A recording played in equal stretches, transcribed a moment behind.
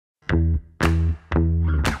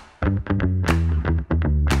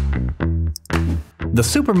The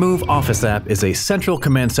Supermove Office App is a central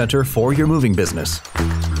command center for your moving business.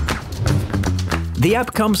 The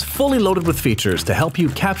app comes fully loaded with features to help you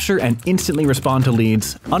capture and instantly respond to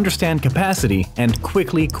leads, understand capacity, and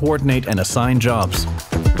quickly coordinate and assign jobs.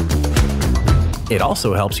 It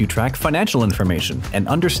also helps you track financial information and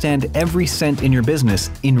understand every cent in your business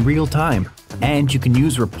in real time. And you can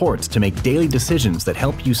use reports to make daily decisions that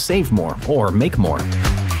help you save more or make more.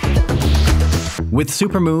 With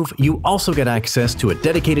Supermove, you also get access to a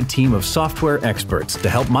dedicated team of software experts to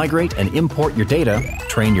help migrate and import your data,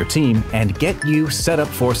 train your team, and get you set up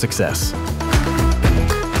for success.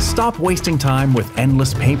 Stop wasting time with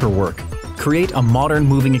endless paperwork. Create a modern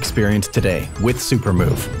moving experience today with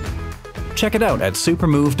Supermove. Check it out at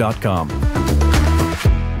supermove.com.